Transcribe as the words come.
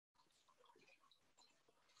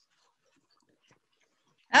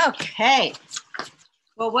Okay.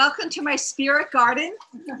 Well, welcome to my spirit garden.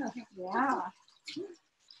 Yeah.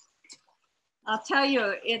 I'll tell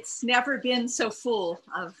you, it's never been so full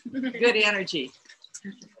of good energy.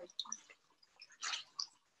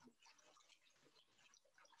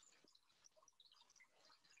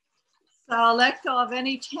 So let go of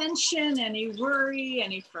any tension, any worry,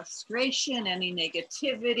 any frustration, any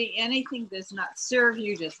negativity, anything does not serve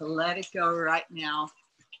you. Just let it go right now.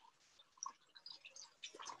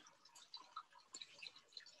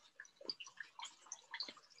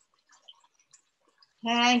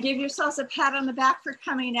 And give yourselves a pat on the back for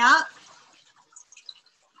coming out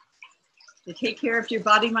to take care of your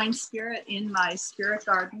body, mind, spirit in my spirit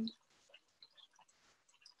garden.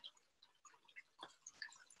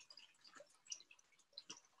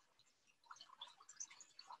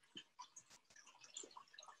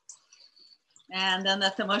 And then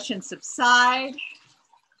let the emotion subside.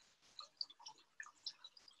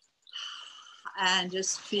 And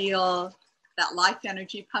just feel that life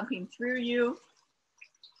energy pumping through you.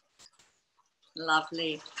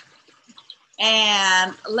 Lovely.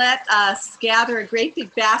 And let us gather a great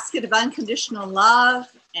big basket of unconditional love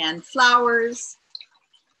and flowers,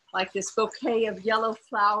 like this bouquet of yellow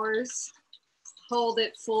flowers. Hold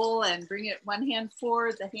it full and bring it one hand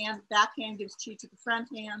forward. The back hand gives chi to the front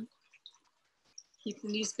hand. Keep the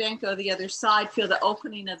knees bent, go the other side. Feel the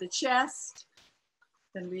opening of the chest.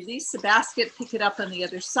 Then release the basket, pick it up on the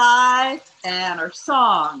other side. And our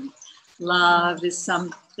song, love is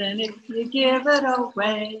something if you give it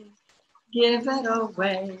away. Give it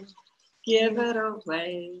away, give it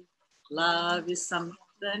away. Love is something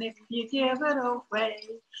if you give it away.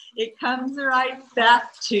 It comes right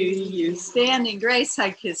back to you. Standing grace,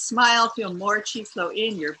 hug, kiss, smile. Feel more chi flow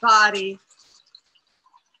in your body.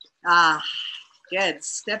 Good.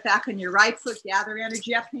 Step back on your right foot, gather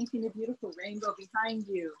energy up, painting a beautiful rainbow behind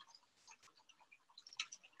you.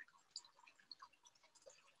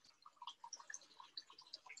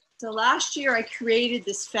 So last year I created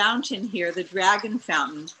this fountain here, the dragon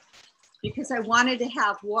fountain, because I wanted to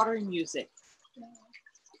have water music.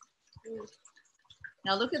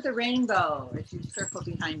 Now look at the rainbow as you circle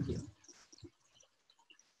behind you.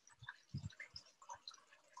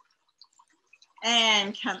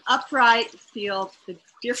 And come upright, feel the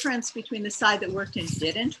difference between the side that worked and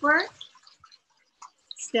didn't work.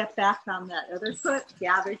 Step back on that other foot,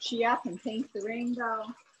 gather chi up and paint the rainbow.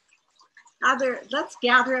 Let's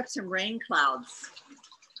gather up some rain clouds.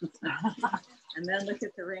 And then look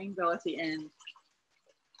at the rainbow at the end.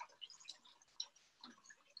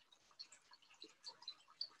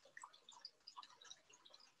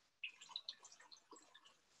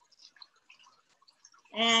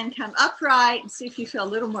 And come upright and see if you feel a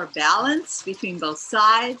little more balance between both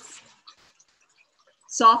sides.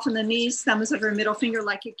 Soften the knees, thumbs over middle finger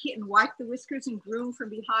like a kitten. Wipe the whiskers and groom from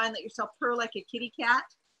behind. Let yourself purr like a kitty cat.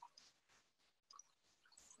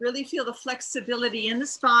 Really feel the flexibility in the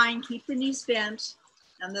spine. Keep the knees bent.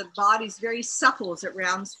 And the body's very supple as it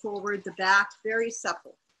rounds forward. The back, very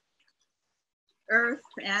supple. Earth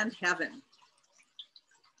and heaven.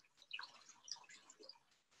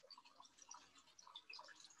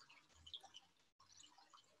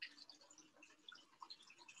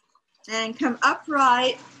 And come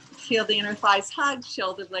upright, feel the inner thighs hug,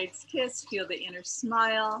 shoulder blades kiss, feel the inner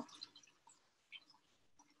smile.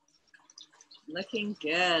 Looking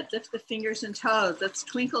good. Lift the fingers and toes. Let's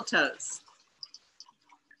twinkle toes.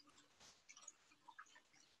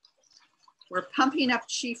 We're pumping up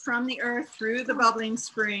chi from the earth through the bubbling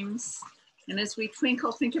springs. And as we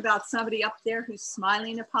twinkle, think about somebody up there who's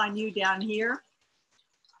smiling upon you down here.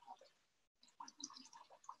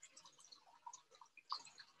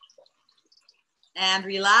 And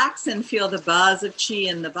relax and feel the buzz of chi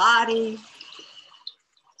in the body.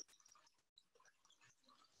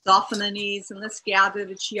 Soften the knees and let's gather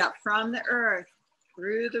the chi up from the earth,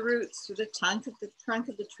 through the roots, to the trunk of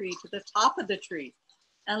the tree, to the top of the tree.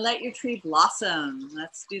 And let your tree blossom.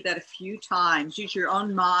 Let's do that a few times. Use your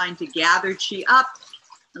own mind to gather chi up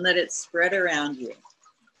and let it spread around you.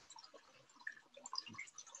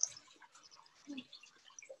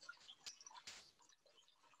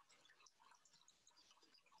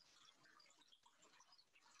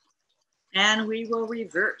 And we will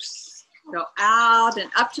reverse. Go out and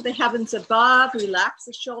up to the heavens above. Relax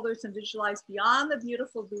the shoulders and visualize beyond the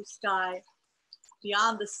beautiful blue sky,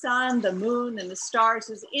 beyond the sun, the moon, and the stars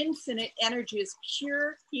is infinite energy, is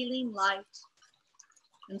pure healing light.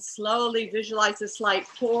 And slowly visualize this light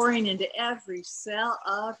pouring into every cell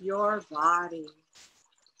of your body.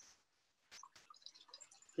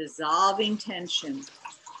 Dissolving tension.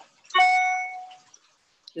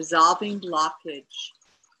 Dissolving blockage.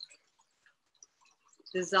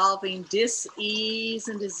 dissolving dis-ease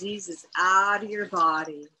and diseases out of your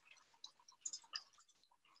body.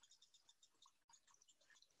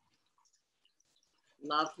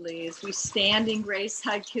 Lovely. As we stand in grace,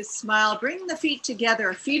 hug, kiss, smile, bring the feet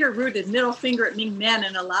together. Feet are rooted, middle finger at Ming Men,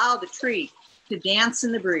 and allow the tree to dance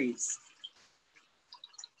in the breeze.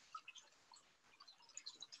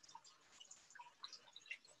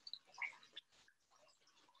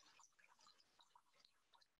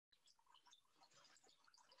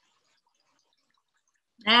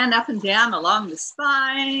 And up and down along the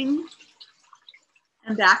spine.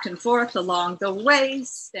 And back and forth along the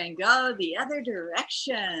waist, and go the other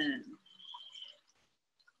direction.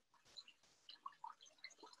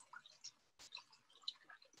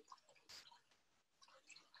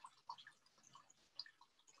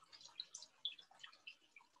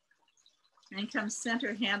 And come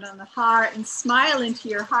center, hand on the heart, and smile into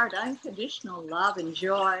your heart. Unconditional love and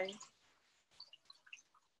joy.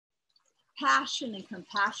 Passion and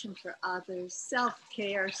compassion for others.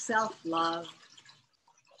 Self-care, self-love.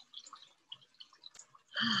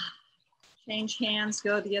 Change hands,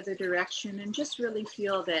 go the other direction, and just really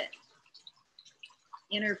feel that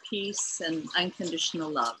inner peace and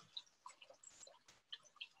unconditional love.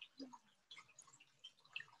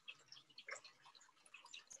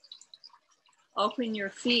 Open your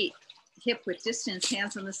feet, hip width distance,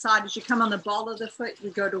 hands on the side. As you come on the ball of the foot,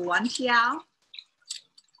 you go to one tiao.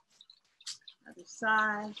 Other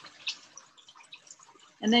side.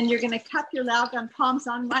 And then you're going to cup your Laogan palms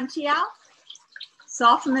on one tiao.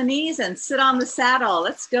 Soften the knees and sit on the saddle.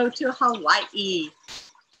 Let's go to Hawaii.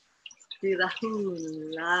 Do the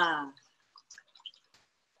hula.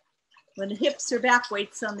 When the hips are back,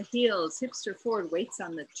 weights on the heels. Hips are forward, weights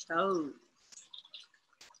on the toes.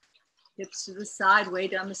 Hips to the side,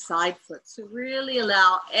 weight on the side foot. So really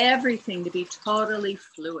allow everything to be totally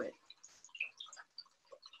fluid.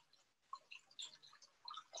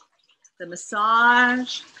 The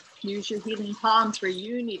massage, use your healing palms where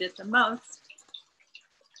you need it the most.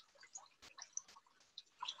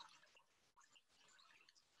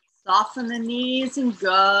 Soften the knees and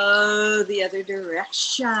go the other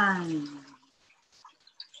direction.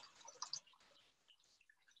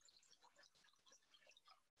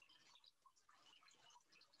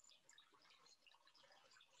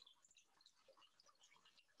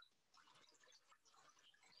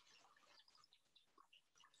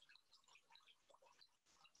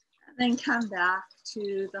 And then come back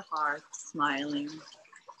to the heart, smiling.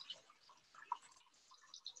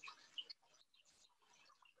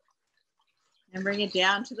 And bring it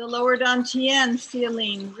down to the lower dantian,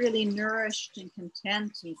 feeling really nourished and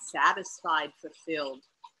content and satisfied, fulfilled.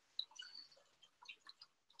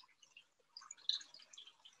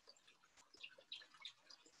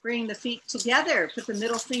 Bring the feet together, put the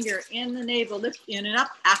middle finger in the navel, lift in and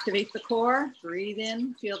up, activate the core, breathe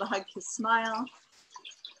in, feel the hug, kiss, smile.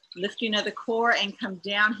 Lifting of the core and come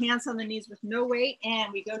down, hands on the knees with no weight,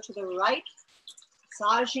 and we go to the right,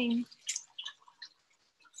 massaging.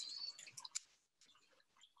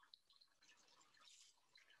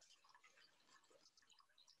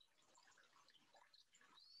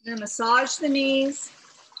 Then massage the knees.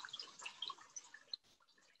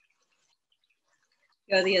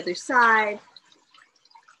 Go the other side.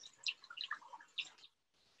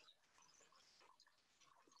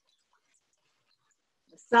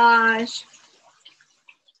 Massage.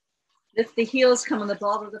 Lift the heels, come on the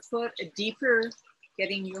ball of the foot, a deeper,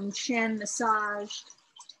 getting Yung Shen massaged.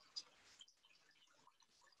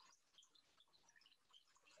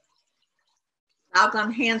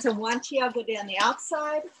 Laogan hands on one tiao, go down the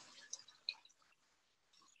outside.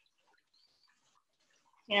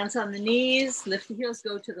 Hands on the knees, lift the heels,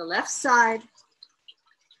 go to the left side.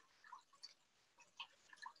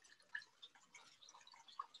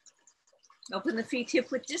 Open the feet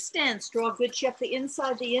hip width distance, draw a good shape the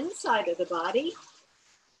inside of the body.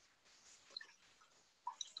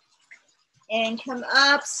 And come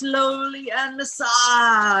up slowly and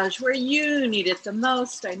massage where you need it the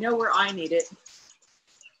most. I know where I need it.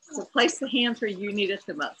 So place the hands where you need it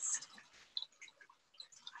the most.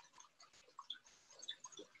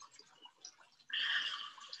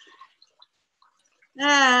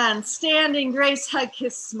 And standing grace, hug,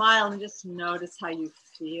 kiss, smile, and just notice how you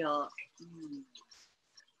feel.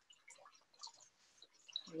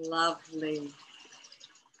 Lovely.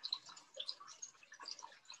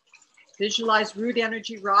 Visualize root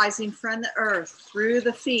energy rising from the earth through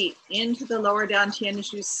the feet into the lower dantian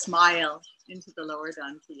as you smile into the lower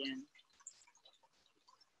dantian.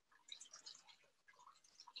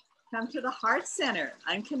 Come to the heart center,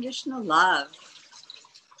 unconditional love.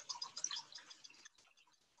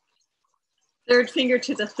 Third finger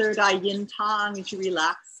to the third eye, yin tong, as you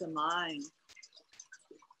relax the mind.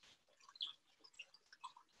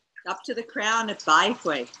 Up to the crown at Bai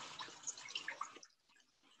Hui.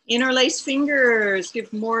 Interlace fingers,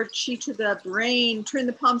 give more chi to the brain. Turn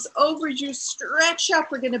the palms over as you stretch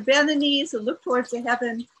up. We're going to bend the knees and look towards the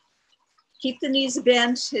heaven. Keep the knees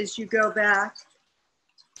bent as you go back.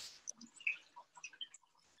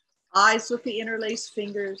 Eyes with the interlaced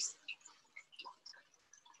fingers.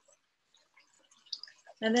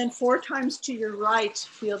 And then 4 times to your right,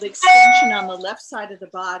 feel the extension on the left side of the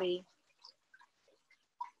body.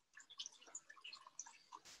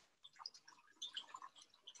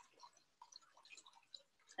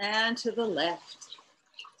 And to the left.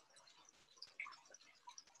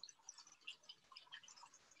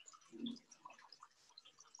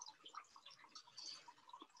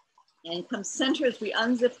 And come center as we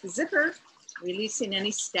unzip the zipper, releasing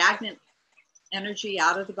any stagnant energy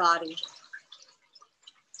out of the body.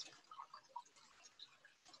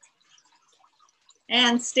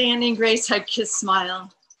 And standing grace, hug, kiss, smile.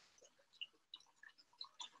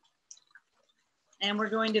 And we're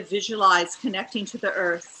going to visualize connecting to the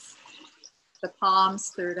earth, the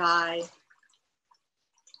palms, third eye.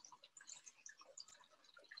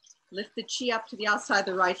 Lift the chi up to the outside of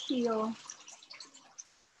the right heel.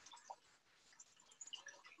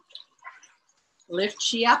 Lift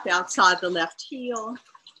chi up outside the left heel.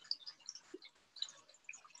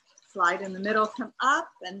 Slide in the middle, come up,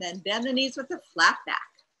 and then bend the knees with a flat back.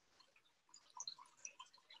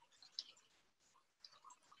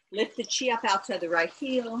 Lift the chi up outside the right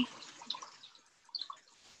heel.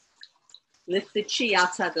 Lift the chi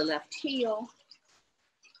outside the left heel.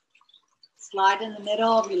 Slide in the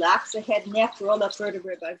middle, relax the head, neck, roll up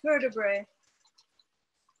vertebrae by vertebrae.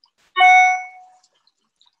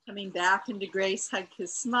 Coming back into grace, hug,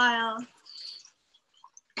 kiss, smile.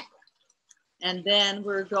 And then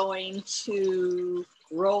we're going to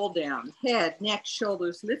roll down, head, neck,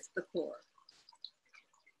 shoulders, lift the core.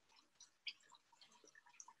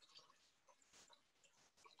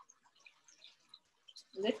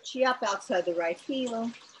 Lift chi up outside the right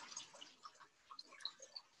heel.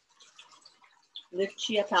 Lift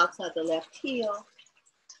chi up outside the left heel.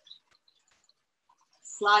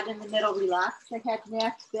 Slide in the middle, relax the head,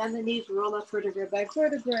 neck, bend the knees, roll up vertebrae by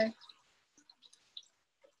vertebrae.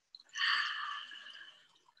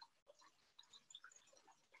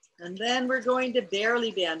 And then we're going to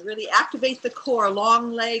barely bend, really activate the core,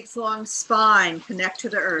 long legs, long spine, connect to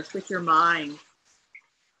the earth with your mind.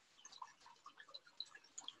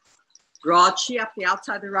 Draw chi up the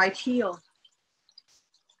outside of the right heel.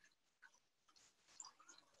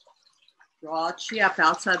 Draw chi up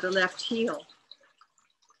outside the left heel.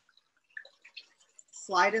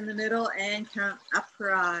 Slide in the middle and come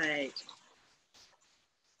upright.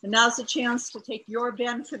 And now's the chance to take your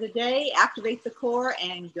bend for the day, activate the core,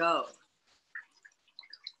 and go.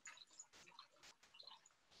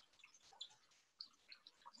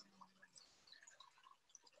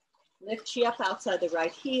 Lift chi up outside the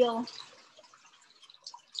right heel.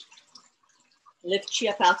 Lift chi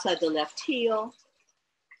up outside the left heel.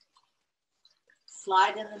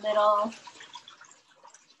 Slide in the middle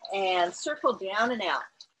and circle down and out.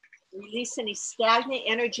 Release any stagnant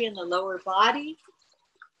energy in the lower body.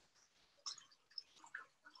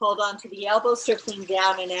 Hold on to the elbows, circling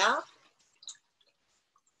down and out.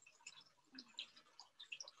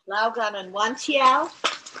 Lao Gan and Wan Tiao.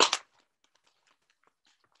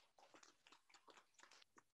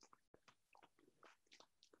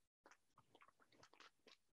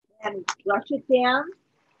 And brush it down.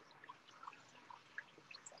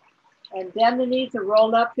 And bend the knees and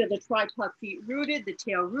roll up to the tripod, feet rooted, the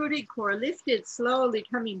tail rooted, core lifted, slowly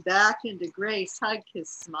coming back into grace. Hug, kiss,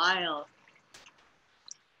 smile.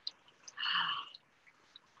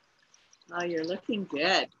 Oh, you're looking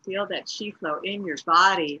good. Feel that chi flow in your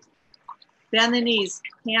body. Bend the knees,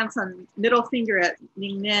 hands on middle finger at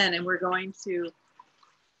Ning Men, and we're going to,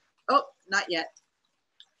 oh, not yet.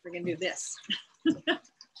 We're gonna do this.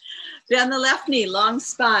 Bend the left knee, long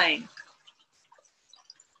spine.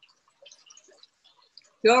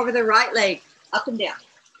 Go over the right leg, up and down.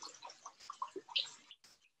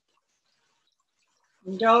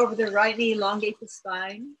 And go over the right knee, elongate the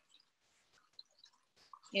spine.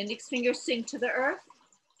 Index finger sink to the earth.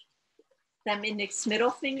 Thumb index middle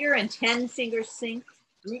finger and 10 fingers sink,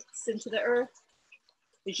 roots into the earth.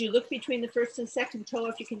 As you look between the first and second toe,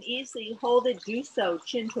 if you can easily hold it, do so,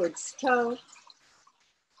 chin towards toe.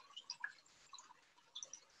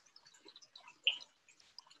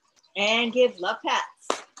 And give love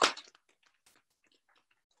pats.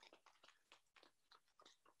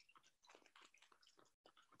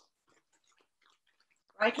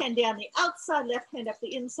 Right hand down the outside, left hand up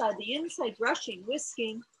the inside, brushing,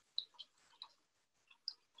 whisking.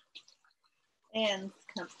 And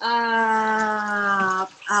come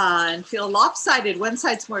up, and feel lopsided. One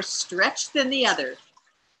side's more stretched than the other.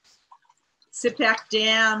 Sit back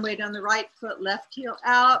down, weight on the right foot, left heel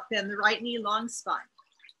out, bend the right knee, long spine.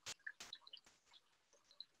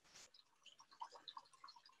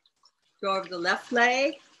 Go over the left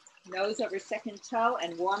leg, nose over second toe,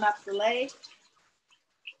 and warm up the leg.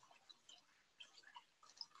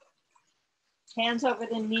 Hands over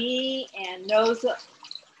the knee and nose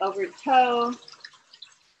over toe.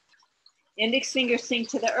 Index finger sink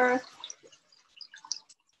to the earth.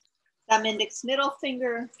 Thumb, index, middle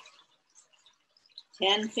finger.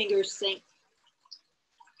 10 fingers sink.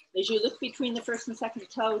 As you look between the first and second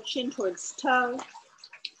toe, chin towards toe.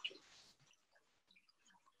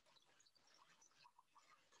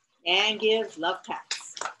 And give love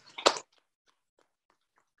pats.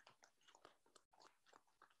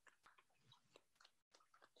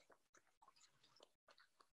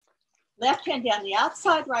 Left hand down the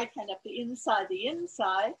outside, right hand up the inside,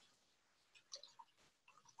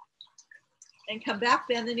 And come back,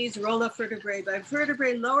 bend the knees, roll up vertebrae by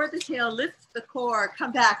vertebrae, lower the tail, lift the core,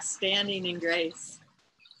 come back, standing in grace.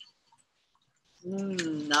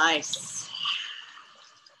 Nice.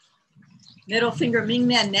 Middle finger,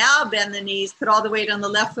 Mingmen. Now bend the knees, put all the weight on the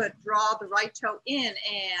left foot, draw the right toe in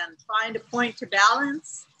and find a point to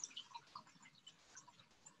balance.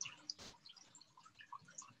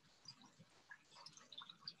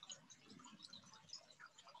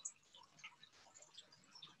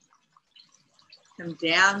 Come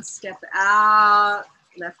down, step out,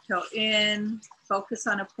 left toe in, focus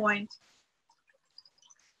on a point.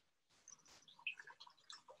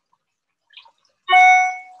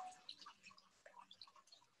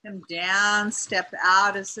 Come down, step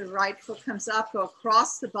out as the right foot comes up, go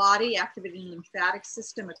across the body, activating the lymphatic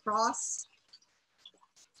system across.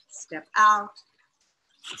 Step out.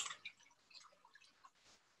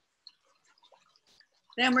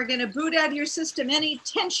 Then we're going to boot out of your system any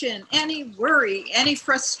tension, any worry, any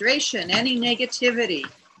frustration, any negativity.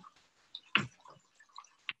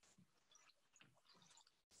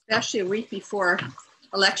 Especially a week before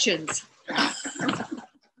elections.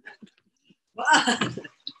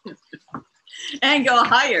 And go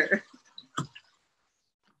higher.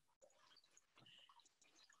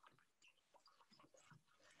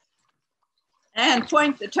 And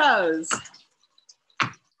point the toes.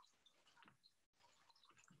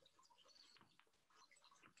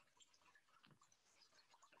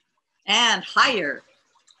 And higher.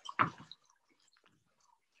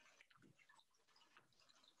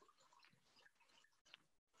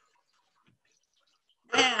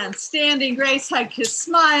 And standing grace, hug, kiss,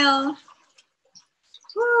 smile.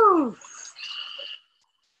 Woo.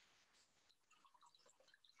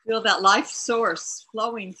 Feel that life source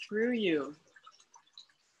flowing through you.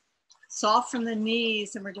 Soften the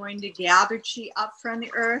knees, and we're going to gather chi up from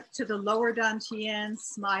the earth to the lower dantian,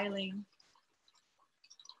 smiling.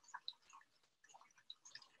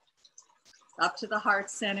 Up to the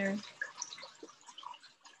heart center.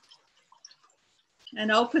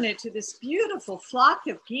 And open it to this beautiful flock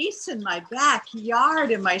of geese in my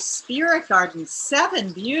backyard, in my spirit garden.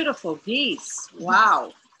 7 beautiful geese.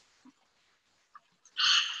 Wow.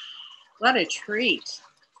 What a treat.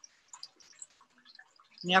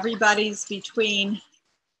 And everybody's between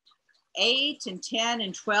 8 and 10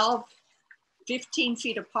 and 12, 15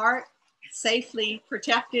 feet apart, safely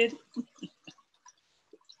protected.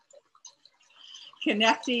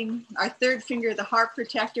 Connecting our third finger, the heart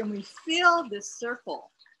protector, and we fill this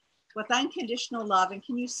circle with unconditional love. And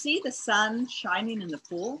can you see the sun shining in the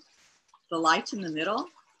pool, the light in the middle?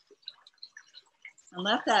 And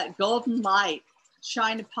let that golden light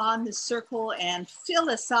shine upon this circle and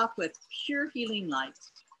fill us up with pure healing light.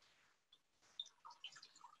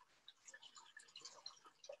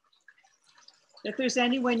 If there's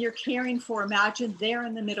anyone you're caring for, imagine they're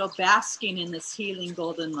in the middle, basking in this healing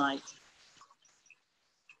golden light.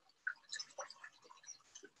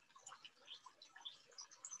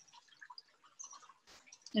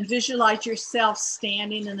 And visualize yourself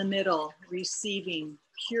standing in the middle, receiving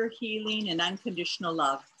pure healing and unconditional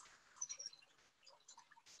love.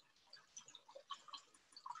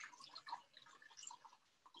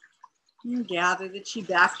 And gather the chi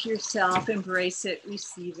back to yourself, embrace it,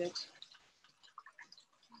 receive it.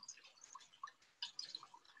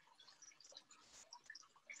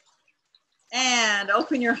 And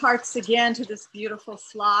open your hearts again to this beautiful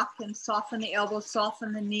flock and soften the elbows,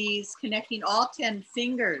 soften the knees, connecting all 10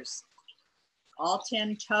 fingers, all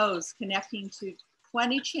 10 toes, connecting to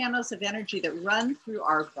 20 channels of energy that run through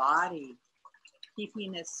our body,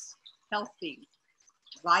 keeping us healthy,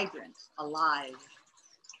 vibrant, alive,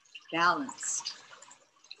 balanced.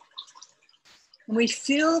 And we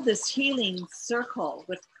fill this healing circle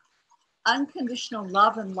with unconditional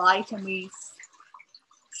love and light, and we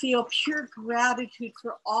feel pure gratitude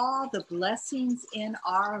for all the blessings in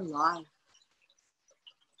our life.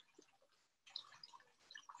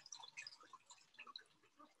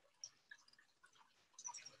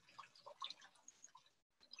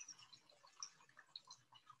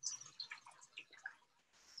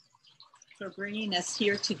 For bringing us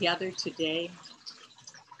here together today.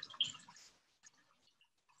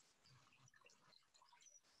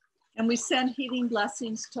 And we send healing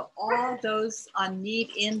blessings to all those on need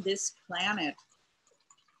in this planet.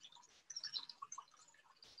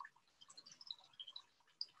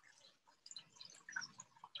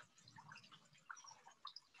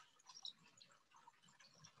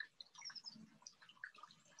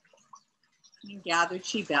 And gather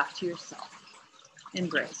chi back to yourself.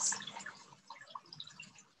 Embrace.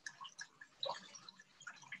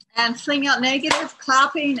 And fling out negative,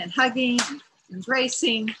 clapping and hugging, and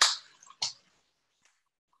embracing.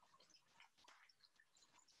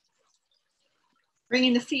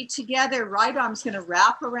 Bringing the feet together, right arm's gonna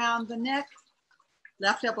wrap around the neck.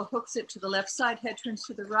 Left elbow hooks it to the left side, head turns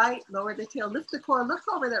to the right, lower the tail, lift the core, look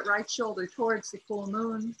over that right shoulder towards the full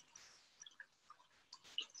moon.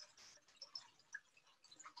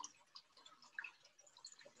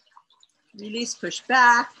 Release, push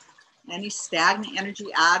back. Any stagnant energy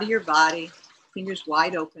out of your body, fingers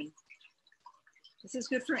wide open. This is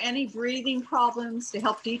good for any breathing problems to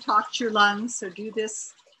help detox your lungs. So do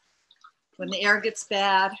this when the air gets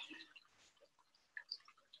bad.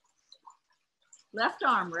 Left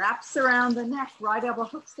arm wraps around the neck, right elbow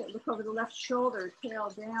hooks it, look over the left shoulder, tail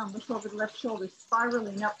down, look over the left shoulder,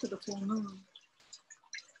 spiraling up to the full moon.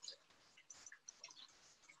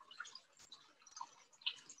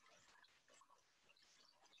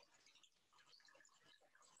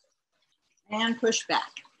 And push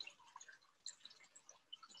back.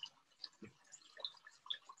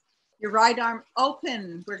 Your right arm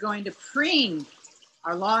open. We're going to preen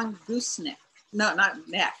our long goose neck. No, not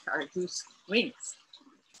neck, our goose wings.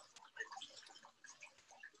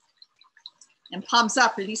 And palms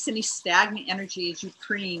up, release any stagnant energy as you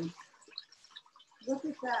preen. Look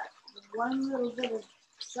at that, one little bit of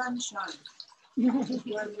sunshine.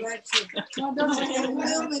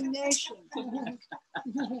 Illumination.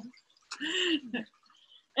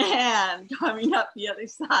 And coming up the other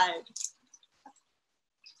side.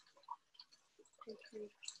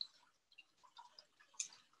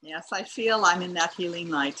 Yes, I feel I'm in that healing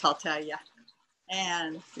light, I'll tell you.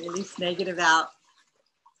 And release negative out.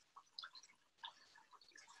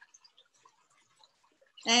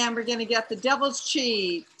 And we're going to get the devil's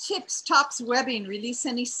chi, tips, tops, webbing, release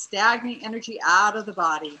any stagnant energy out of the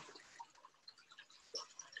body.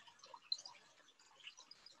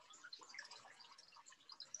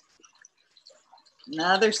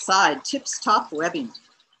 Another side, tips, top, webbing.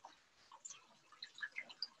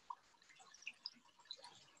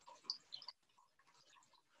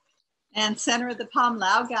 And center of the palm,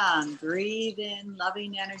 Lao Gan. Breathe in,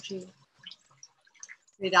 loving energy.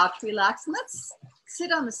 Breathe out to relax. And let's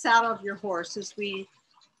sit on the saddle of your horse as we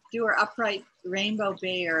do our upright rainbow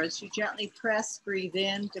bear. As you gently press, breathe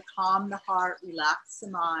in to calm the heart, relax the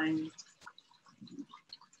mind.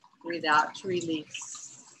 Breathe out to release.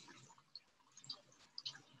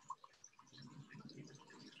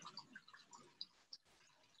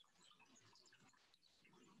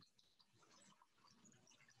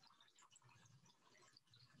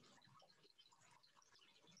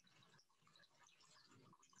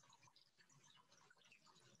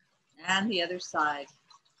 And the other side.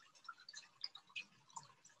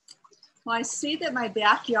 Well, I see that my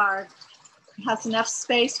backyard has enough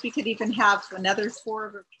space. We could even have another 4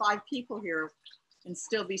 or 5 people here and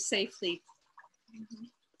still be safely.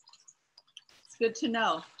 It's good to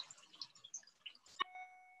know.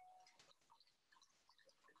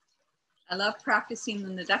 I love practicing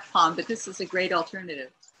in the duck pond, but this is a great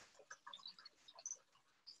alternative.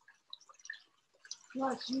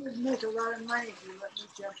 Plus, you would make a lot of money if you let me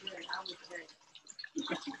jump in, I would say.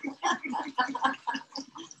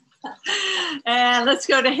 And let's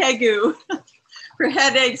go to Hegu for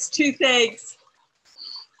headaches, toothaches.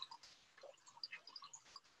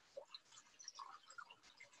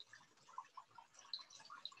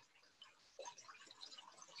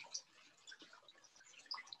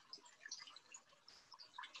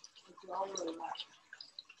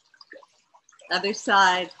 Other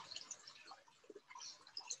side.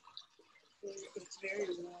 It's very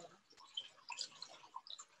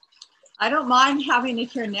I don't mind having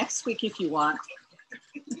it here next week if you want.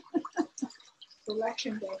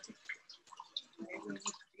 Election day.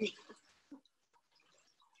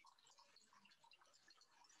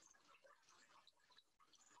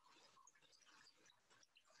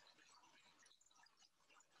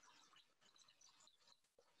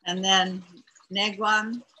 And then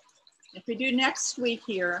Negwan, if we do next week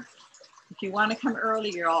here, if you want to come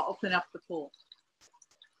earlier, I'll open up the pool.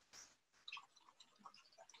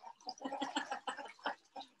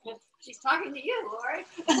 She's talking to you, Lori.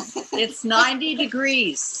 It's 90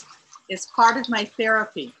 degrees. It's part of my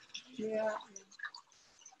therapy. Yeah.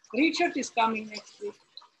 Richard is coming next week.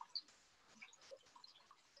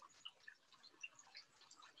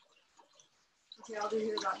 Okay, I'll be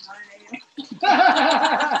here about 9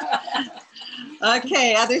 a.m.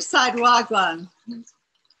 Okay, other side Wagwan.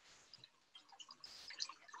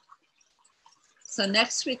 So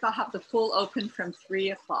next week I'll have the pool open from 3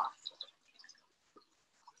 o'clock.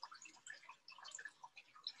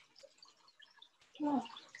 Oh,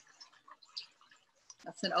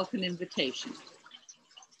 That's an open invitation.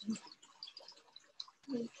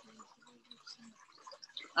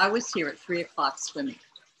 I was here at 3 o'clock swimming.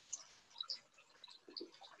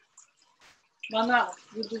 1 hour.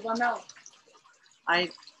 You do 1 hour. I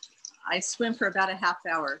swim for about a half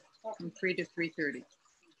hour from 3 to 3:30.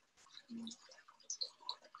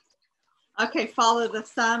 Okay, follow the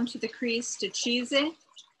thumb to the crease to cheese.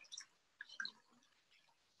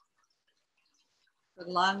 For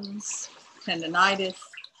lungs, tendonitis.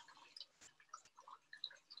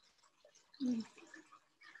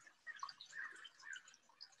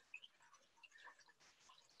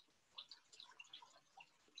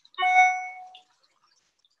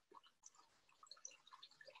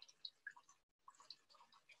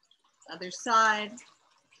 Other side.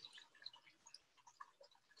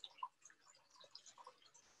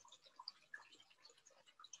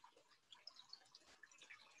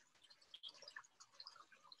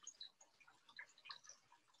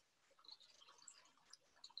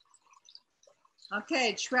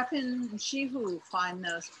 Okay, Trepan and Shihu, find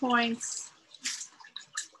those points.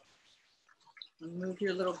 And move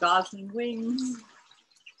your little gosling wings.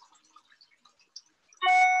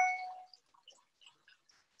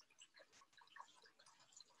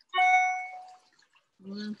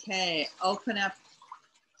 Okay, open up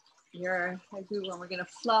your haigu when we're going to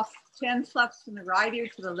fluff 10 fluffs from the right ear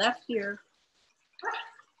to the left ear.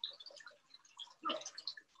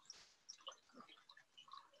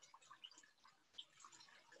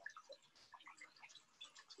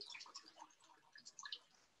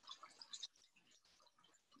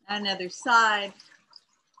 Another side.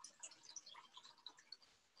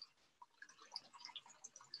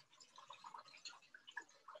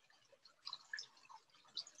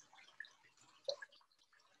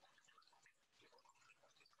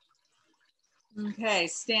 Okay,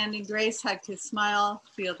 standing grace, hug to smile.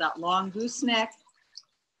 Feel that long goose neck.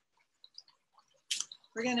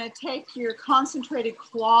 We're gonna take your concentrated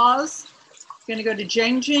claws. We're gonna go to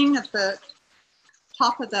Jing Jing at the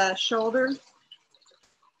top of the shoulder.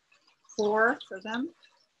 4 for them.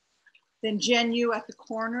 Then Jen Yu at the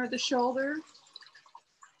corner of the shoulder.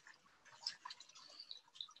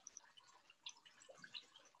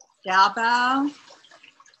 Dabao.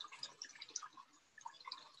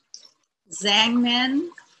 Zhangmen.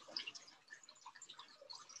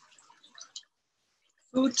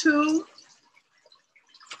 Futu.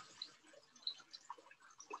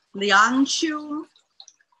 Liangqiu.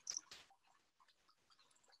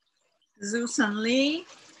 Zusan Li.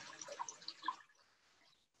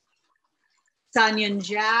 Sanyan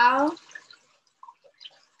Zhao.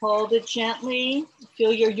 Hold it gently.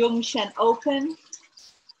 Feel your Yung Shen open.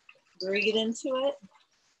 Breathe into it.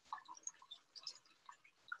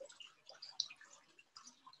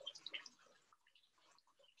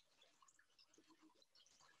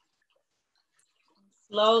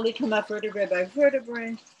 Slowly come up vertebrae by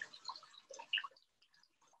vertebrae.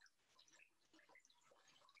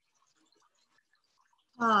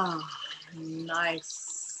 Ah,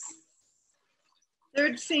 nice.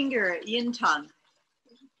 Third finger, yin tongue.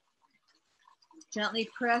 Gently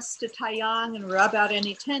press to Taiyang and rub out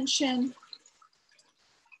any tension.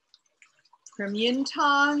 From yin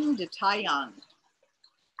tongue to Taiyang,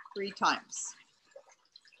 3 times.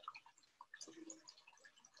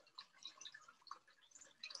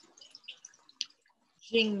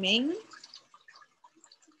 Jingming,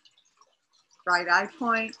 right eye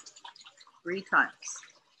point, 3 times.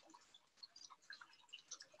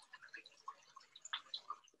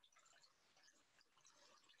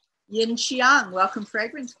 Yin Qiang, welcome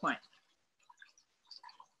fragrance point.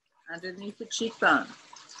 underneath the cheekbone.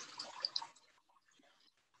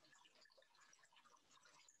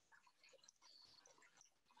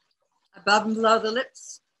 Above and below the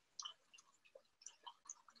lips.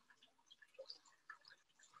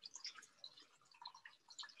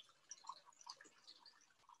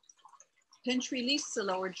 Pinch, release the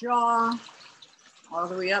lower jaw, all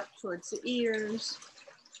the way up towards the ears.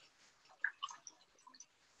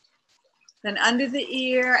 Then under the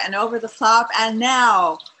ear and over the flop. And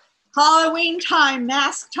now, Halloween time,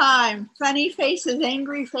 mask time, funny faces,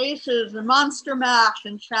 angry faces, the monster mash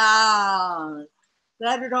and shout.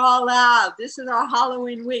 Let it all out. This is our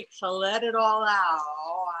Halloween week, so let it all out.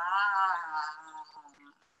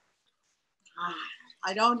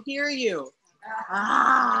 I don't hear you.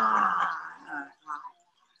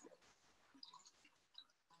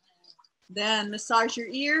 Then massage your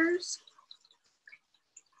ears.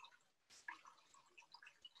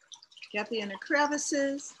 Get the inner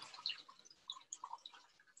crevices.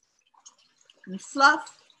 And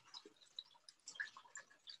fluff.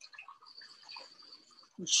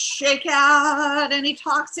 And shake out any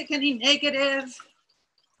toxic, any negative.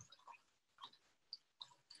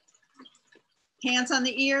 Hands on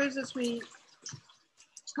the ears as we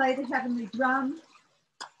play the heavenly drum.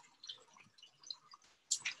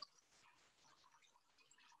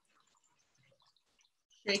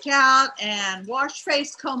 Shake out and wash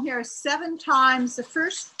face, comb hair 7 times. The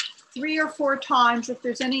first 3 or 4 times, if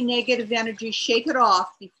there's any negative energy, shake it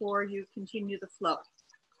off before you continue the flow.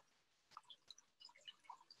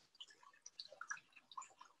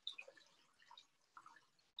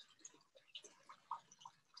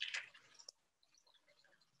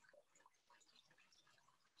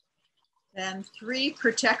 Then 3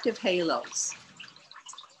 protective halos.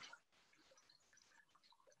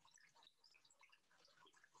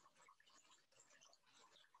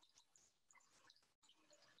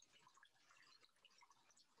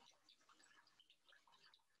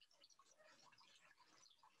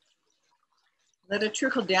 Let it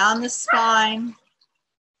trickle down the spine.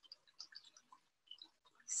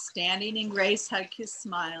 Standing in grace, hug, kiss,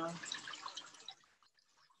 smile.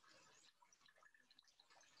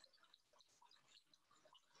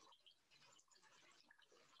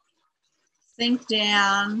 Sink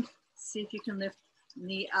down. See if you can lift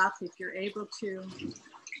knee up if you're able to. If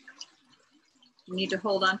you need to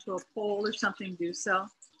hold onto a pole or something, do so.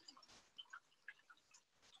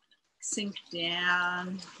 Sink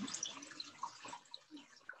down.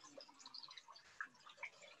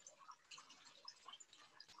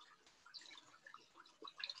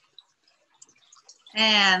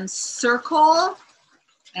 And circle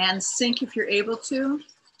and sink if you're able to.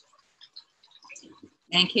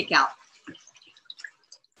 And kick out.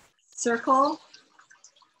 Circle,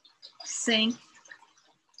 sink,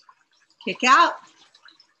 kick out.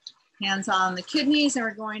 Hands on the kidneys, and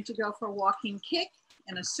we're going to go for a walking kick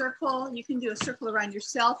in a circle. You can do a circle around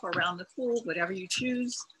yourself or around the pool, whatever you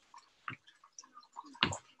choose.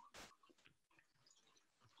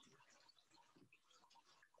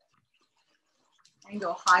 And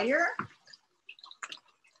go higher.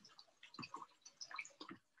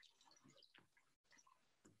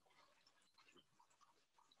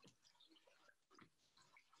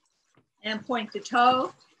 And point the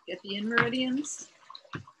toe, get the in meridians.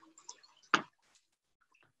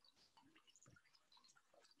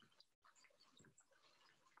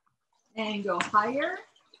 And go higher.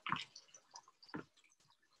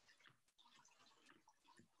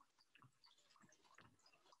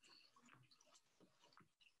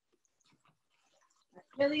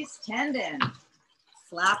 Achilles tendon,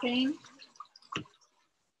 flapping.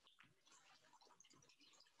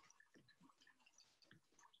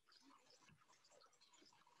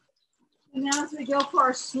 And now as we go for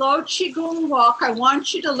our slow Qigong walk, I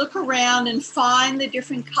want you to look around and find the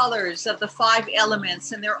different colors of the 5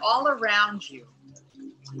 elements, and they're all around you.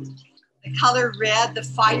 The color red, the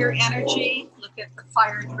fire energy. Look at the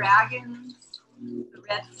fire dragons, the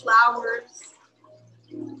red flowers.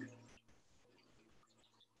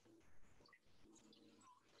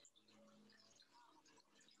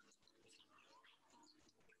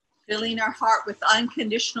 Filling our heart with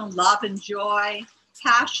unconditional love and joy,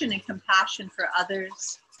 passion and compassion for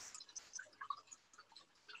others.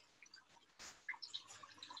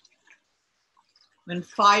 When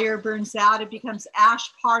fire burns out, it becomes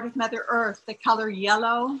ash, part of Mother Earth, the color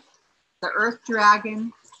yellow, the earth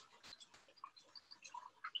dragon.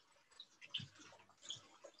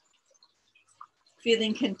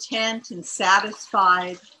 Feeling content and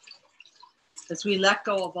satisfied as we let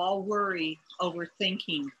go of all worry,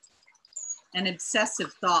 overthinking, and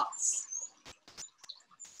obsessive thoughts.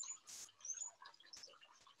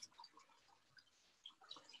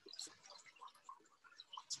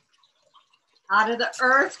 Out of the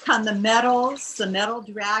earth come the metals, the metal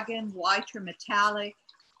dragon, white or metallic.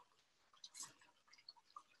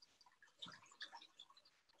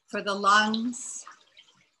 For the lungs,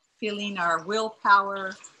 feeling our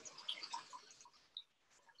willpower.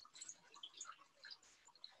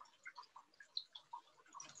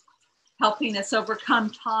 Helping us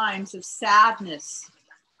overcome times of sadness,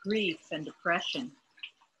 grief, and depression.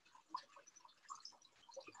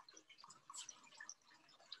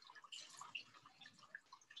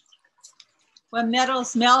 When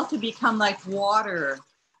metals melt to become like water,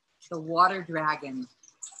 the water dragon.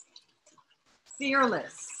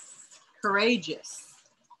 Fearless, courageous.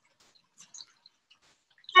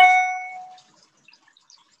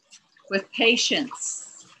 With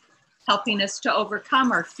patience, helping us to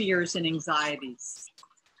overcome our fears and anxieties.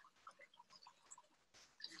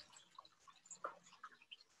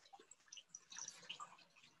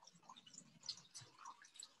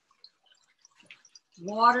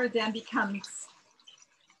 Water then becomes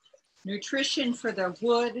nutrition for the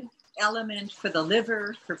wood element, for the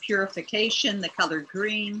liver, for purification, the color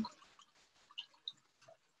green.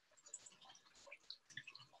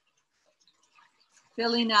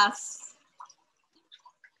 Filling us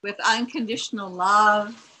with unconditional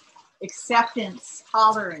love, acceptance,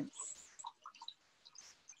 tolerance.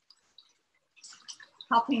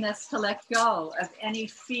 Helping us to let go of any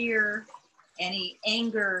fear, any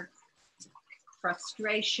anger,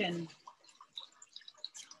 frustration.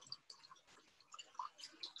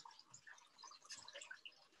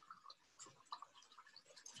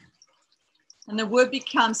 And the wood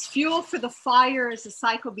becomes fuel for the fire as the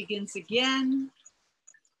cycle begins again.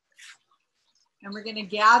 And we're going to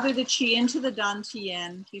gather the chi into the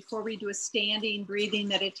dantian before we do a standing breathing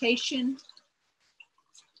meditation.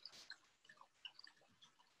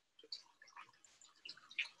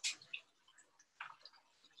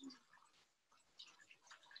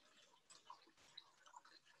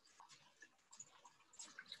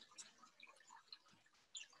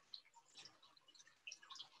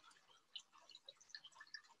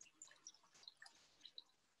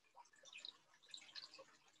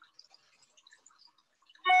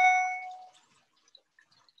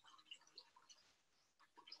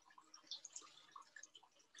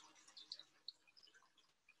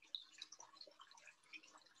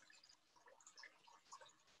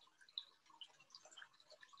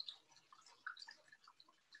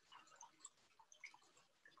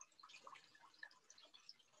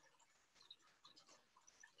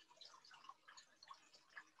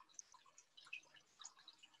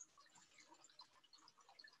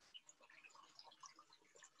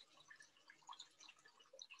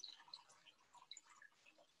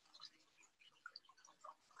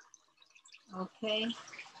 Okay.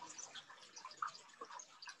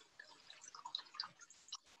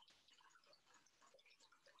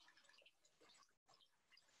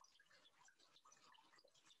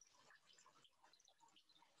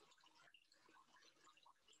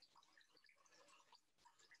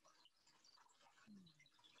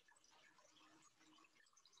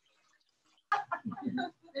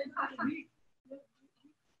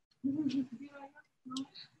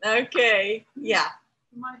 Okay, yeah.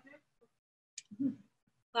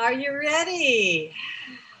 Are you ready?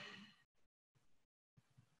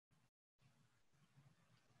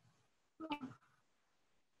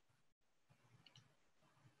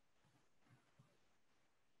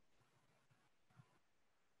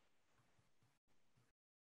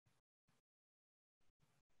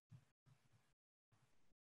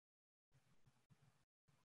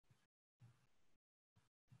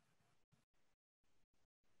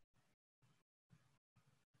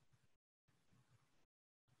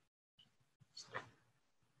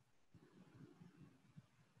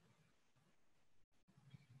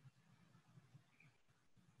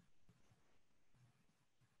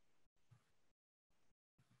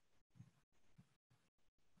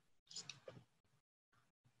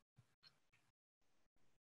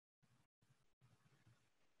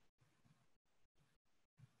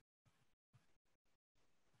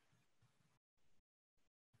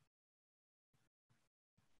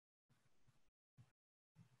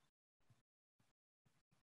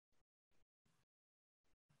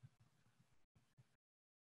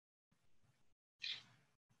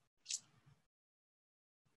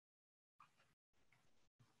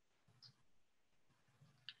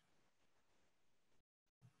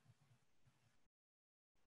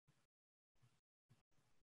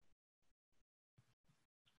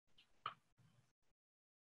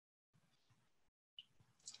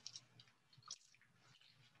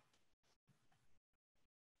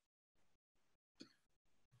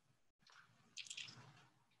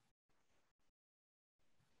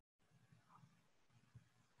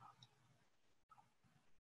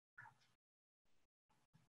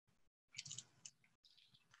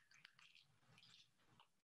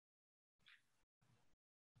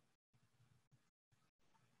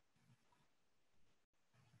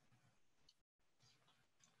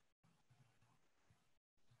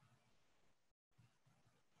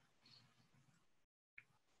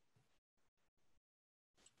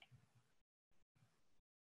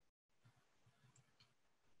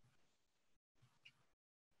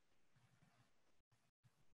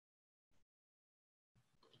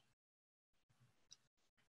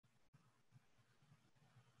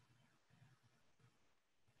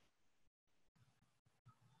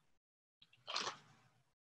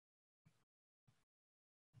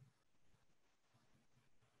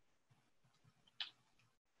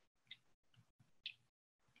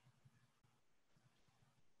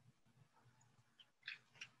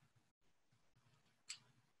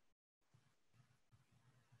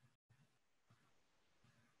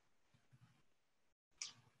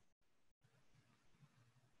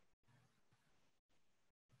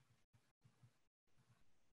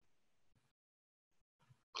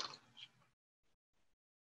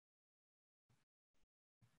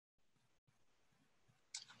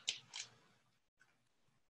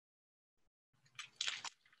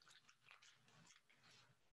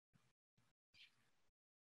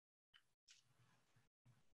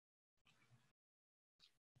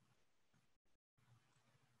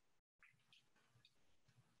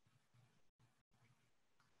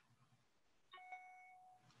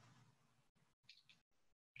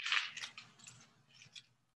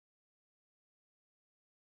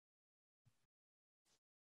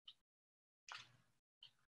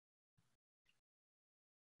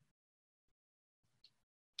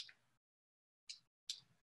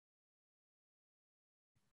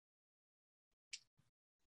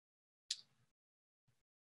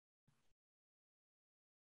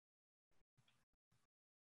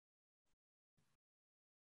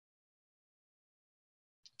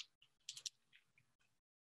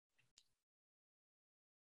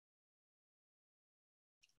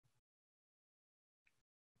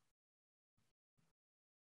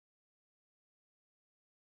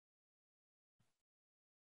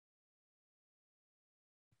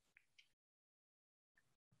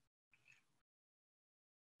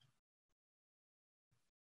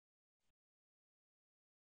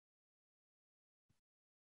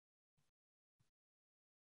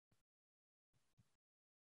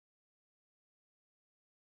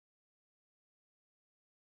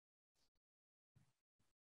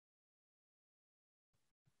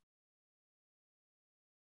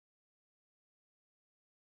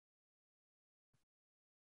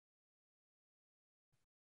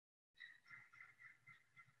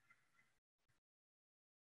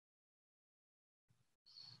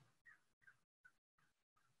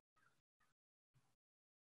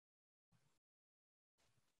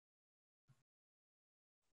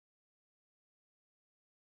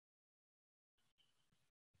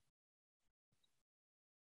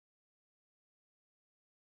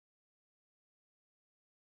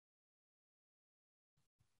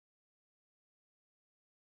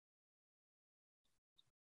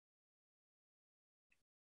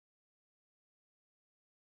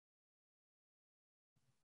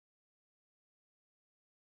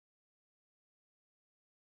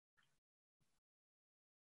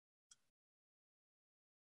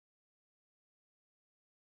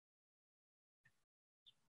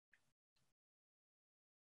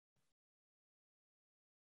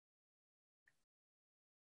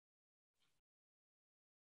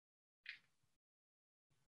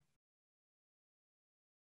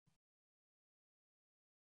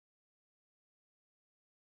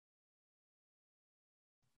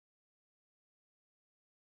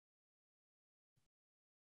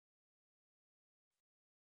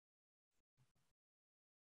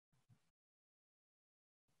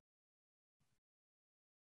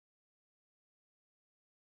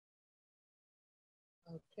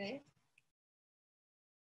 Okay.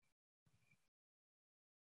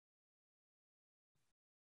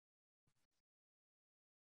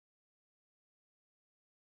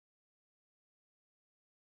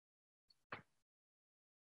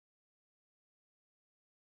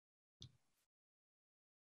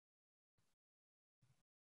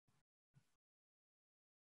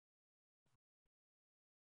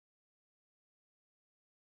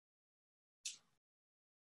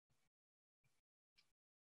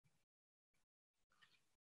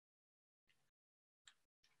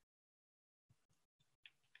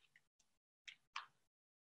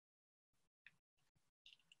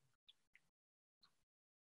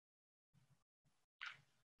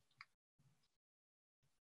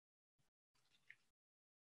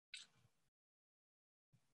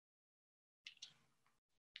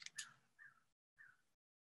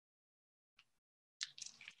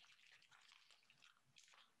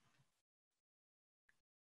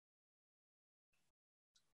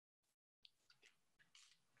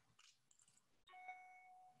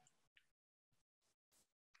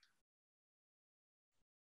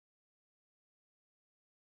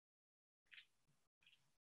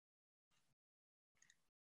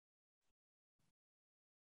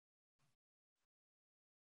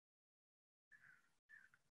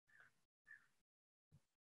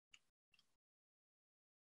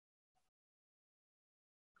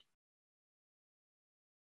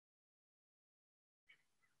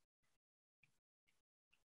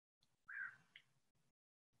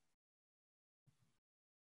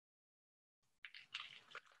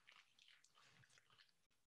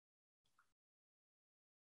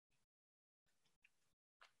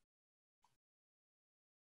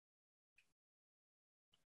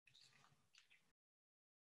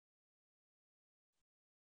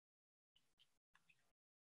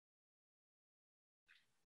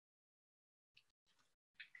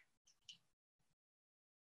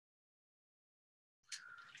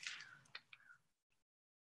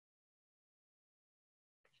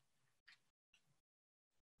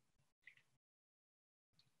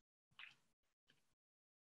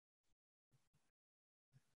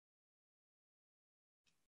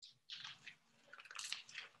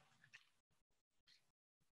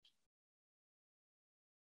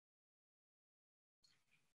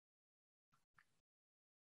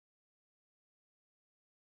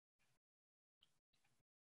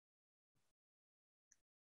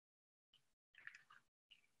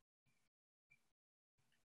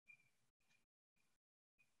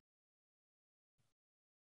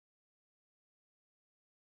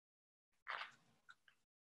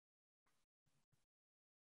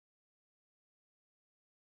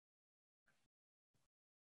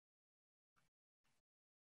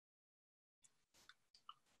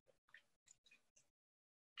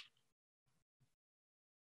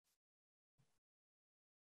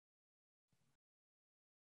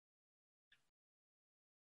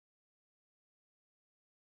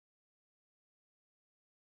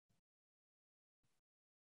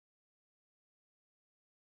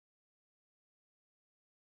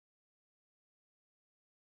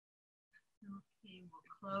 Okay,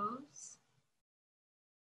 we'll close.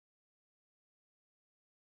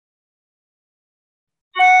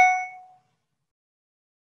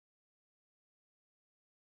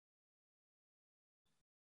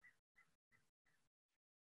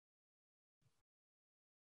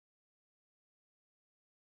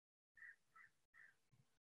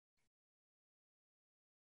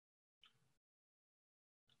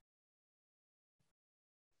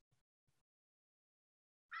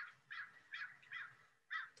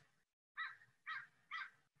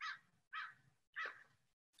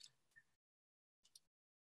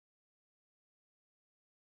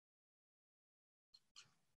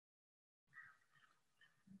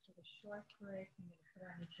 Take a short break. I'm going to put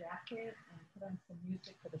on a jacket and put on some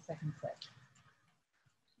music for the second set.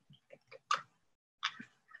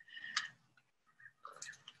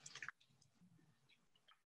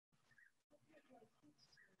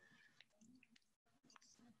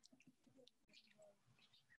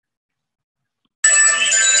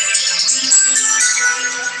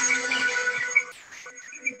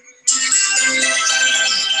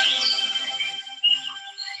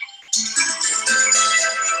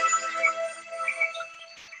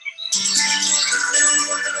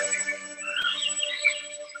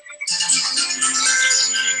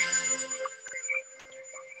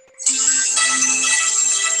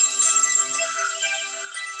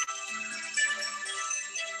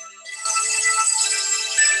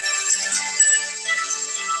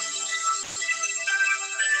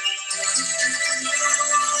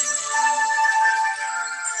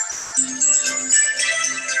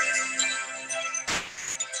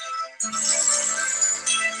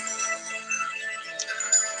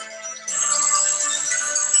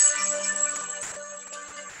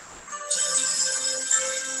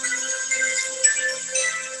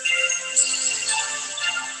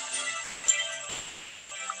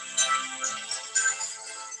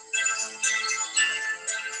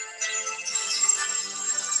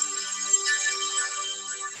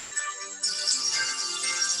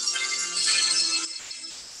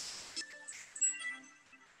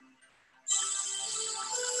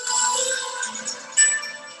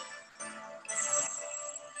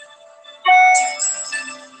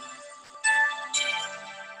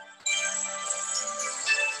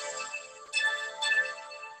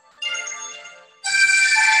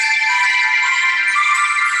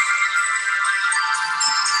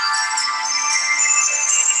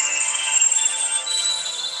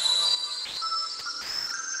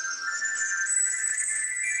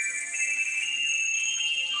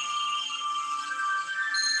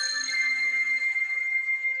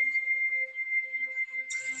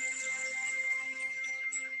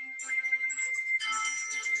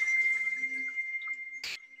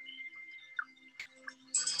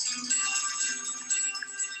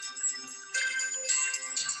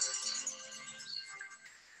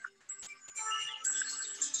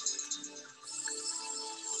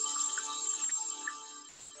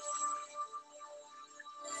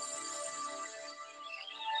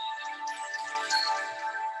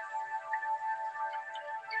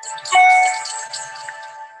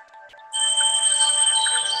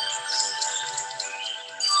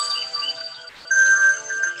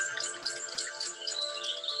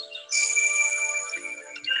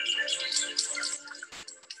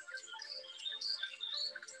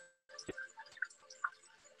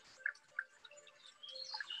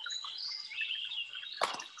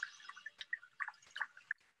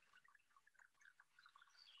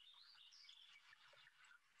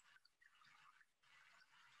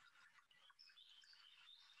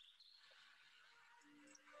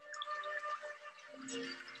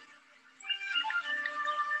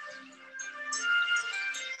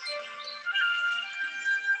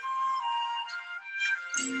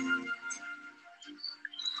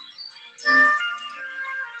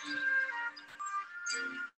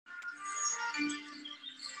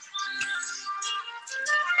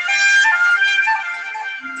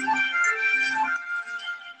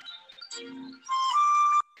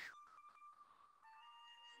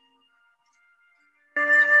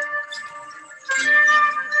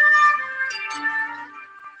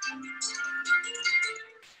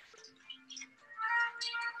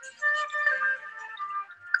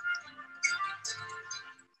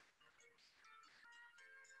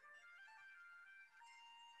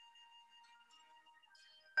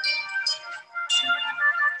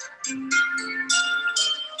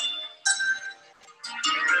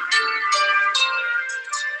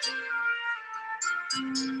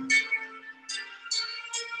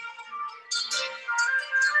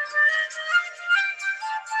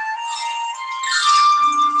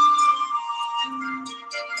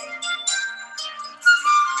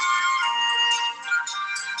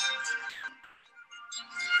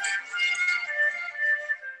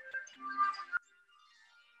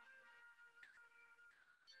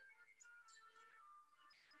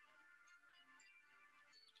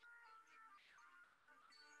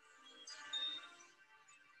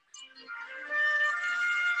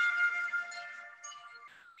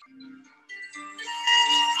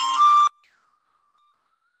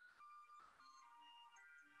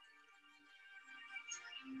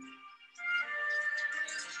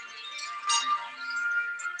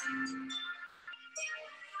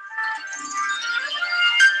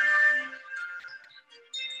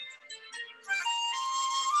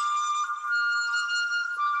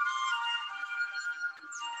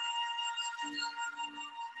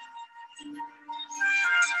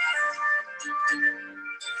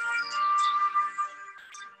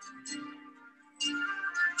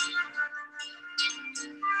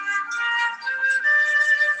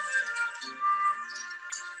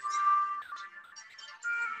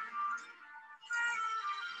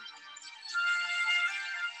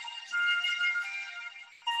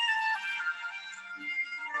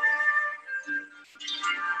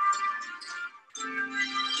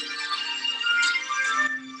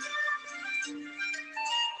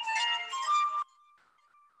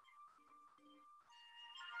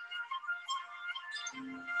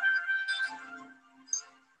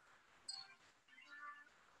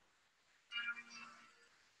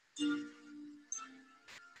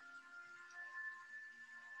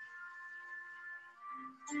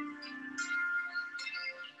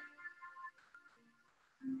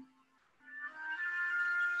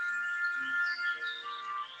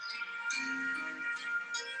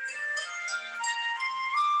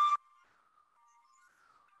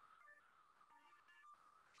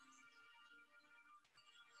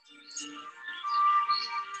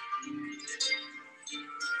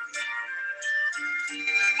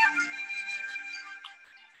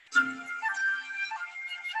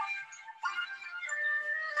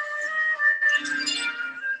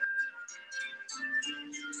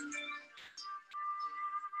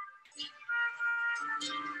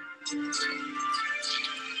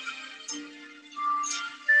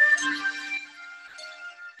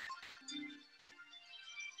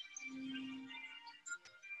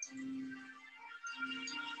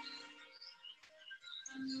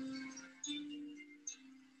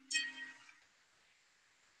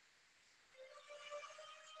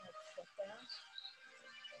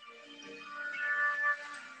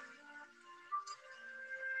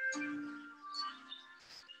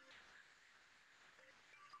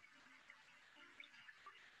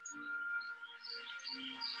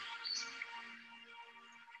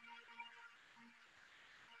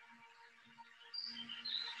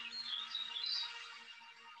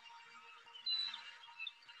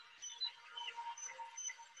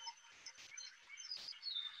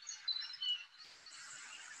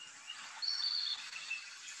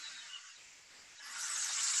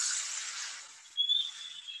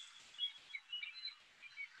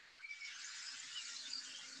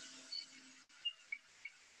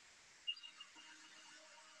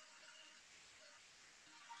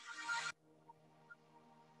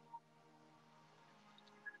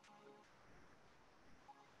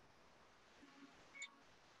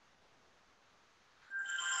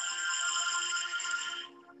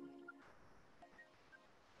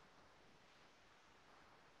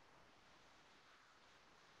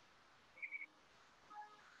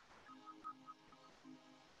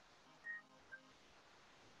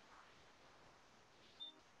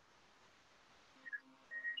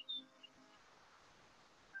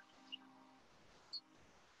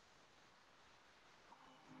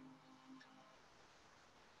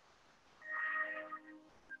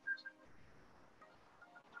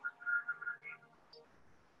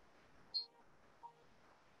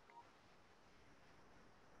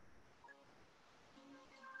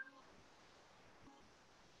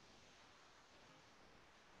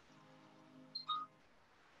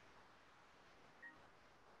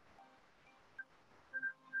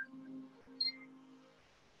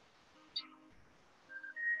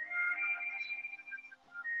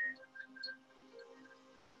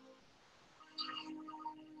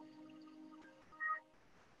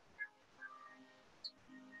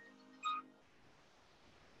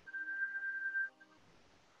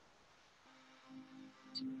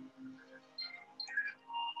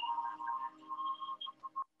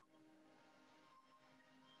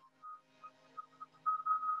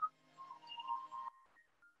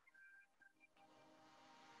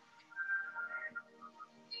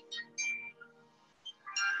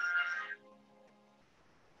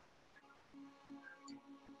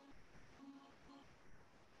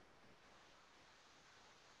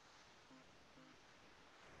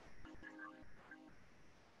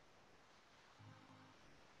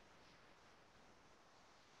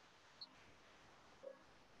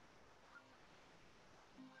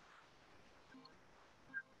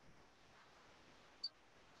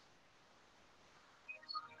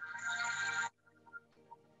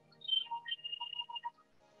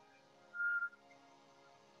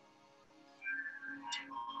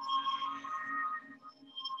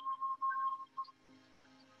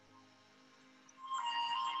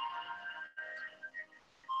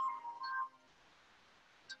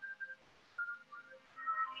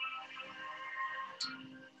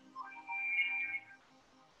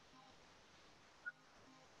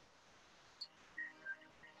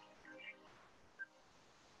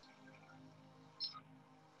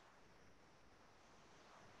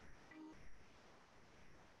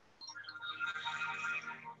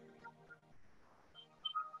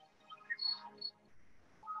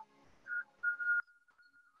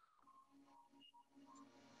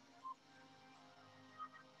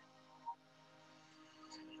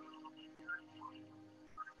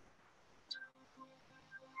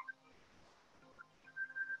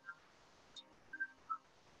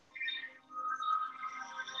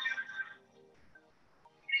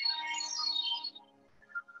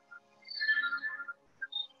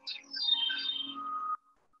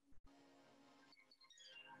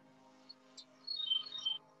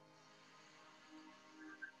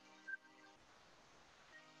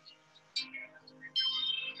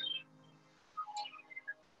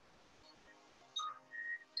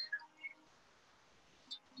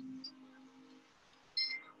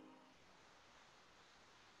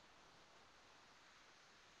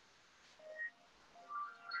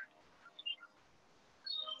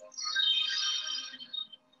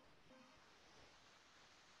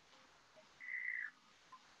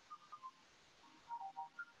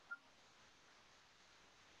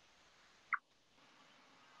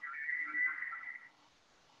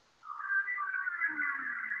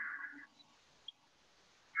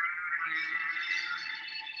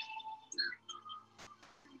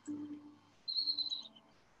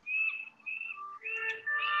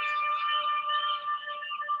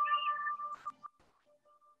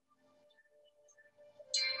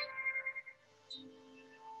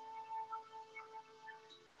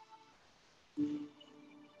 you.